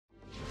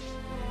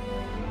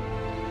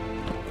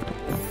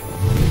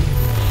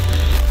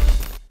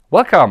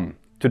Welcome!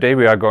 Today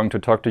we are going to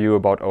talk to you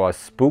about our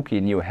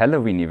spooky new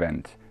Halloween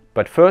event.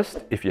 But first,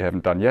 if you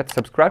haven't done yet,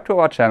 subscribe to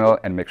our channel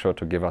and make sure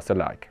to give us a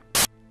like.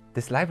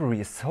 This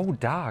library is so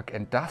dark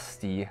and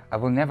dusty, I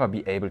will never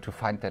be able to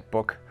find that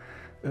book.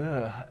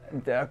 Ugh,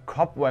 there are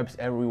cobwebs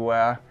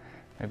everywhere.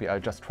 Maybe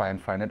I'll just try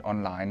and find it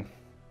online.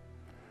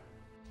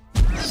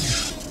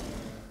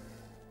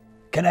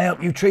 Can I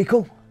help you,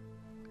 Treacle?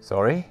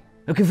 Sorry?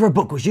 Looking for a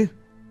book, was you?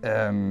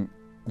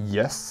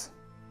 Yes.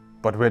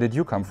 But where did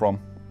you come from?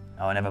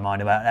 Oh, never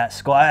mind about that,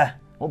 Squire.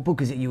 What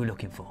book is it you were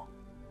looking for?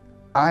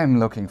 I'm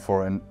looking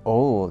for an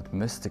old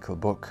mystical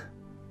book.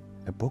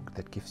 A book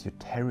that gives you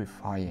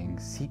terrifying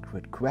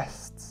secret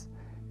quests.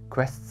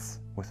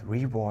 Quests with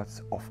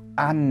rewards of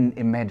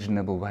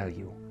unimaginable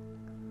value.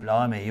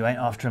 Blimey, you ain't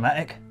half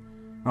dramatic.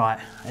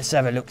 Right, let's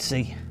have a look to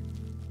see.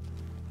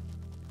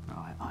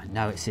 Right, I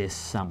know it's here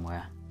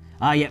somewhere.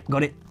 Ah, yep,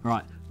 got it.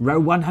 Right, row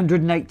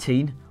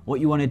 118.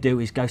 What you want to do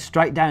is go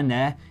straight down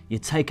there. You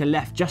take a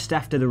left just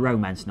after the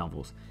romance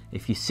novels.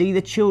 If you see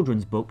the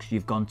children's books,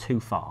 you've gone too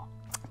far.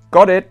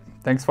 Got it.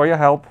 Thanks for your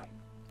help.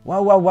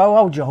 Whoa, whoa, whoa,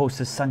 hold your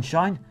horses,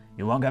 Sunshine.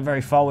 You won't get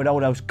very far with all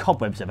those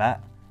cobwebs about.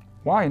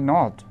 Why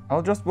not?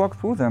 I'll just walk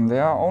through them. They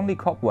are only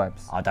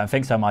cobwebs. I don't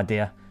think so, my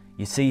dear.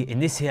 You see, in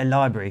this here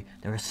library,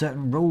 there are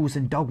certain rules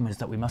and dogmas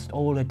that we must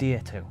all adhere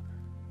to.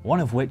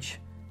 One of which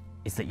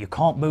is that you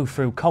can't move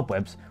through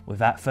cobwebs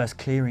without first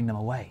clearing them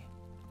away.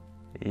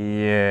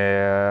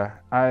 Yeah,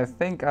 I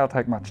think I'll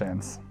take my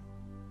chance.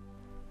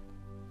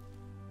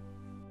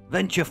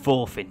 Venture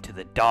forth into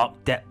the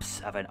dark depths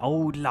of an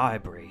old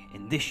library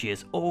in this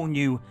year's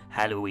all-new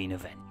Halloween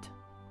event.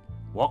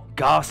 What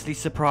ghastly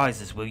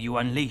surprises will you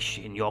unleash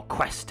in your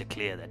quest to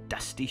clear the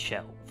dusty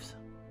shelves?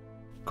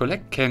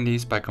 Collect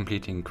candies by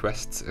completing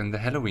quests in the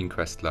Halloween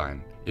quest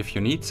line. If you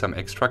need some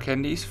extra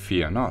candies,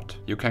 fear not.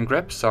 You can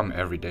grab some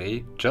every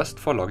day just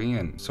for logging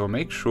in, so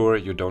make sure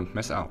you don't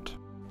miss out.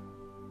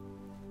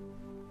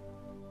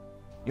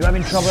 You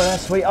having trouble there,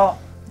 sweetheart?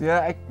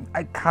 Yeah,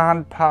 I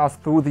can't pass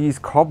through these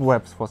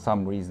cobwebs for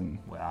some reason.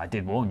 Well, I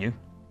did warn you.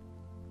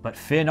 But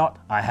fear not,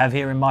 I have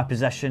here in my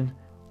possession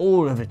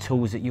all of the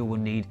tools that you will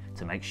need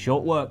to make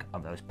short work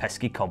of those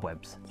pesky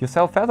cobwebs. You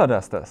sell feather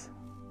dusters.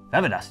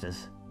 Feather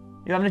dusters?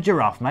 You having a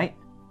giraffe, mate?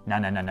 No,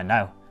 no, no, no,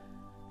 no.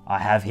 I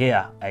have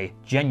here a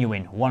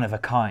genuine,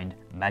 one-of-a-kind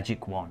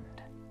magic wand.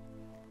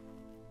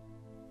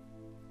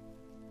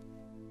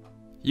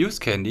 Use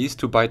candies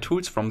to buy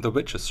tools from the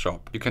witch's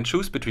shop. You can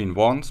choose between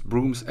wands,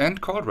 brooms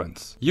and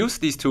cauldrons. Use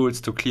these tools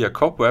to clear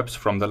cobwebs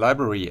from the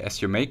library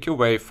as you make your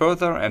way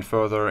further and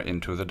further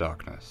into the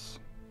darkness.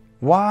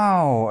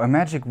 Wow, a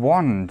magic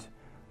wand.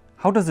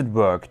 How does it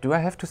work? Do I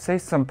have to say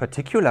some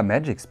particular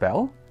magic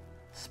spell?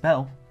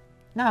 Spell?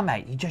 No,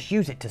 mate, you just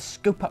use it to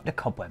scoop up the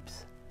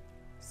cobwebs.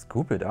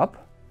 Scoop it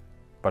up?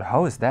 But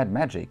how is that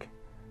magic?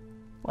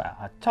 Well,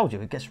 I told you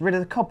it gets rid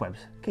of the cobwebs.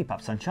 Keep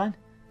up, Sunshine.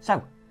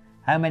 So,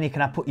 how many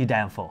can I put you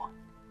down for?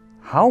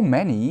 How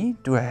many?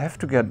 Do I have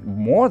to get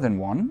more than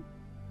one?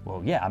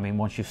 Well, yeah, I mean,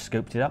 once you've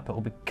scooped it up, it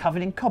will be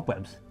covered in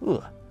cobwebs.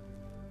 Ugh.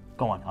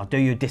 Go on, I'll do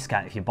you a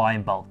discount if you buy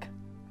in bulk.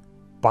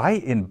 Buy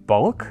in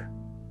bulk?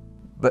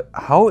 But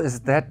how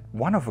is that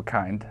one of a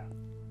kind?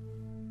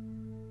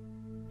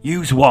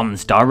 Use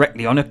wands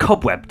directly on a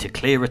cobweb to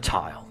clear a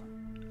tile.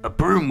 A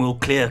broom will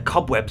clear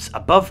cobwebs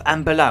above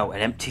and below an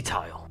empty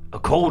tile. A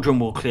cauldron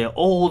will clear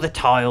all the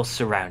tiles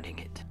surrounding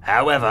it.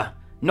 However,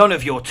 none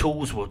of your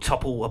tools will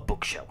topple a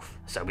bookshelf,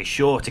 so be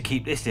sure to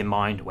keep this in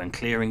mind when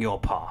clearing your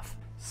path.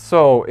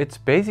 So it's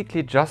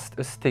basically just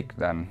a stick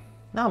then?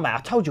 No, mate, I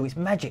told you it's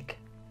magic.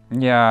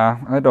 Yeah,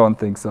 I don't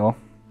think so.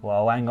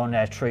 Well, hang on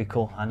there,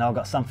 Treacle. I know I've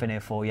got something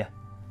here for you.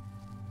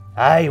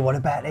 Hey, what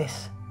about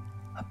this?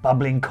 A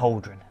bubbling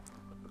cauldron.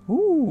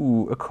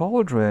 Ooh, a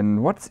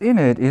cauldron. What's in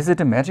it? Is it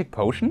a magic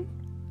potion?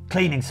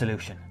 Cleaning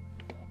solution.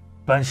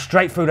 Burns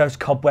straight through those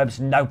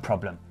cobwebs, no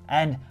problem.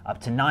 And up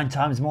to 9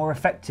 times more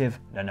effective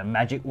than a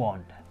magic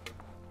wand.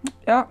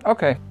 Yeah,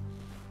 okay.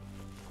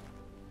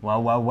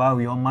 Well, well,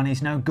 well, your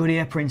money's no good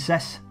here,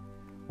 Princess.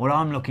 What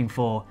I'm looking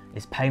for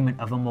is payment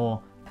of a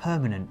more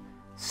permanent,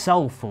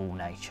 soulful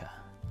nature.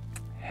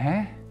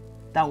 Huh?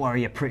 Don't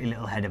worry your pretty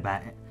little head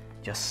about it.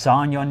 Just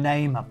sign your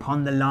name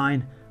upon the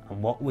line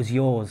and what was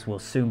yours will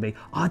soon be.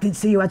 Oh, I didn't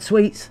see you had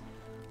sweets.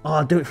 Oh,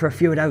 I'll do it for a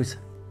few of those.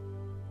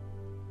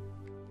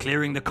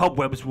 Clearing the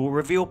cobwebs will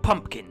reveal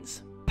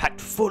pumpkins,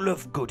 packed full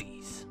of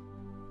goodies.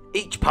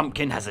 Each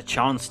pumpkin has a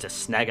chance to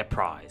snag a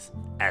prize,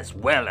 as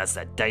well as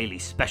a daily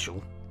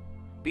special.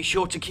 Be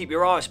sure to keep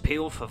your eyes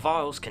peeled for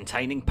vials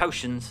containing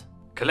potions.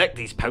 Collect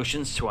these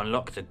potions to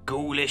unlock the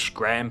ghoulish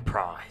grand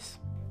prize.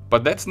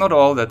 But that's not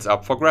all that's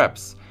up for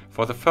grabs.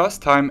 For the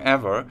first time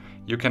ever,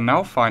 you can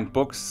now find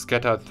books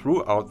scattered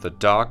throughout the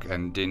dark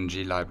and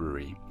dingy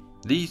library.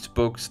 These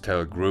books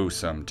tell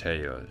gruesome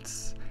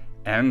tales,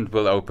 and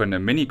will open a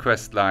mini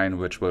quest line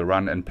which will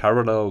run in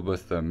parallel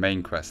with the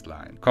main quest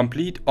line.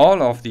 Complete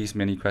all of these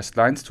mini quest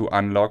lines to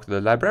unlock the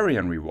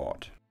librarian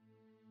reward.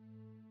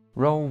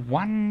 Row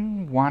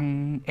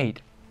 118.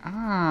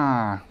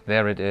 Ah,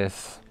 there it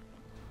is.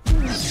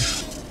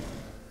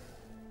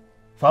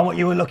 Find what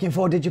you were looking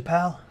for, did you,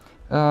 pal?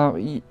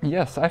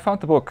 Yes, I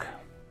found the book.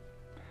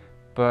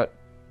 But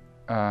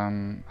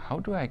how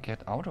do I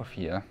get out of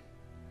here?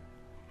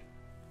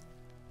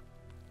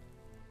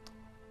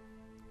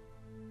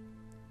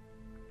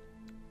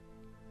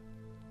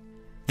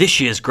 This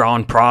year's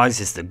grand prize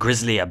is the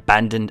Grizzly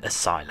Abandoned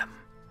Asylum,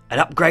 an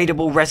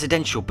upgradable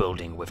residential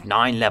building with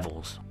 9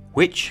 levels,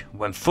 which,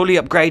 when fully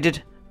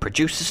upgraded,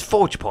 produces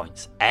forge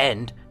points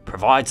and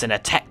provides an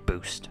attack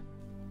boost.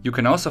 You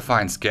can also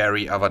find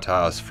scary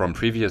avatars from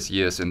previous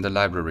years in the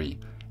library,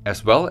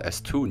 as well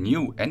as 2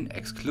 new and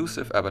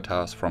exclusive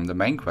avatars from the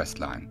main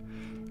questline.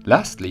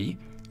 Lastly,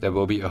 there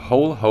will be a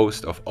whole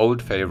host of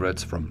old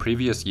favorites from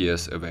previous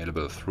years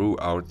available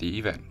throughout the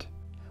event.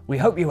 We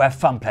hope you have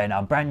fun playing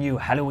our brand new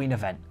Halloween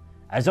event.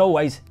 As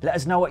always, let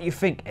us know what you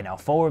think in our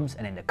forums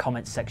and in the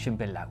comments section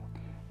below.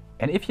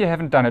 And if you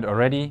haven't done it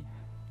already,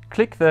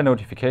 click the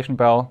notification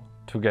bell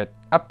to get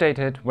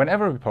updated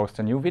whenever we post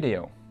a new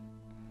video.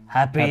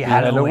 Happy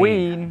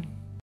Halloween!